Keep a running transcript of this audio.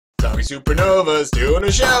Doggy SuperNova's doing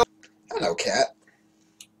a show. Hello, cat.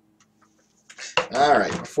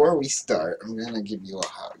 Alright, before we start, I'm gonna give you a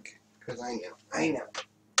hug. Because I know.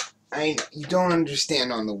 You don't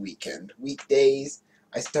understand on the weekend. Weekdays,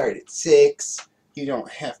 I start at 6. You don't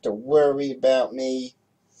have to worry about me.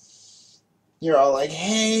 You're all like,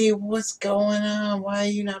 hey, what's going on? Why are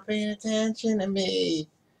you not paying attention to me?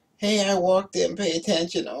 Hey, I walked in, pay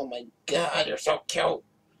attention. Oh my god, you're so cute.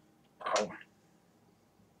 Oh.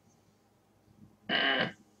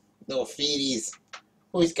 Little feeties.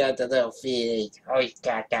 Who's got the little feeties? Who's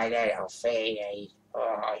got the little feeties?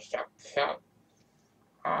 Oh, so cute.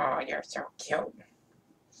 Oh, you're so cute.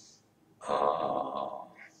 Oh.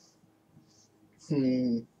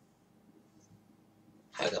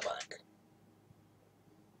 Hug a bug.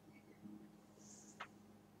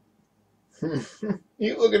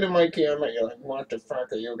 You looking at my camera, you're like, what the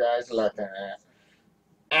fuck are you guys looking at?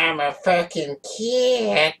 I'm a fucking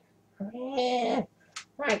kid.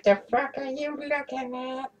 What the fuck are you looking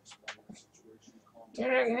at?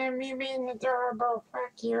 You're looking at me being adorable.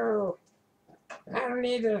 Fuck you. I don't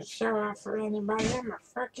need to show off for anybody. I'm a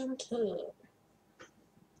fucking kid.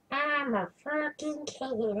 I'm a fucking kid.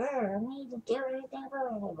 I don't need to do anything for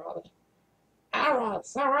anybody. Alright,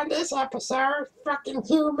 so on this episode, fucking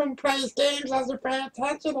human plays games as you pay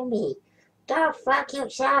attention to me. Go fuck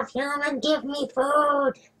yourself, human. Give me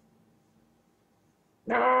food.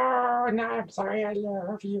 No, I'm sorry. I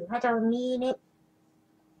love you. I don't mean it.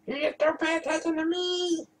 You just don't pay attention to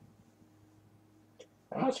me.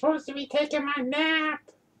 I'm supposed to be taking my nap.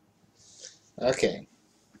 Okay.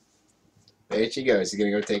 There she goes. She's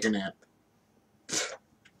gonna go take a nap.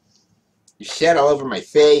 You shat all over my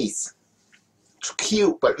face. It's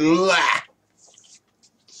cute, but blah.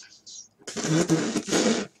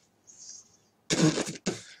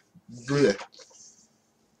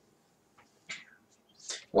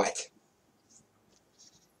 What?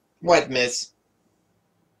 What, miss?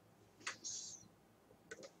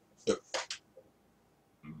 I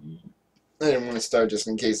didn't want to start just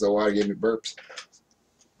in case the water gave me burps.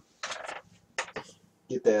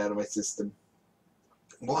 Get that out of my system.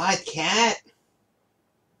 What, cat?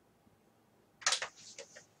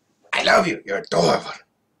 I love you. You're adorable.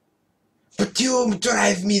 But you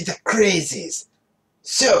drive me the crazies.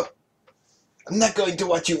 So, I'm not going to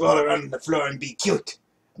watch you roll around on the floor and be cute.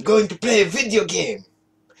 I'm going to play a video game.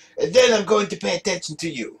 And then I'm going to pay attention to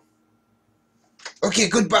you. Okay,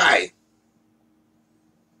 goodbye.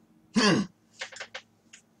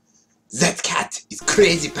 That cat is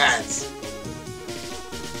crazy pants.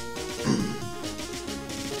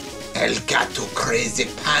 El gato crazy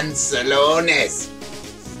pantalones.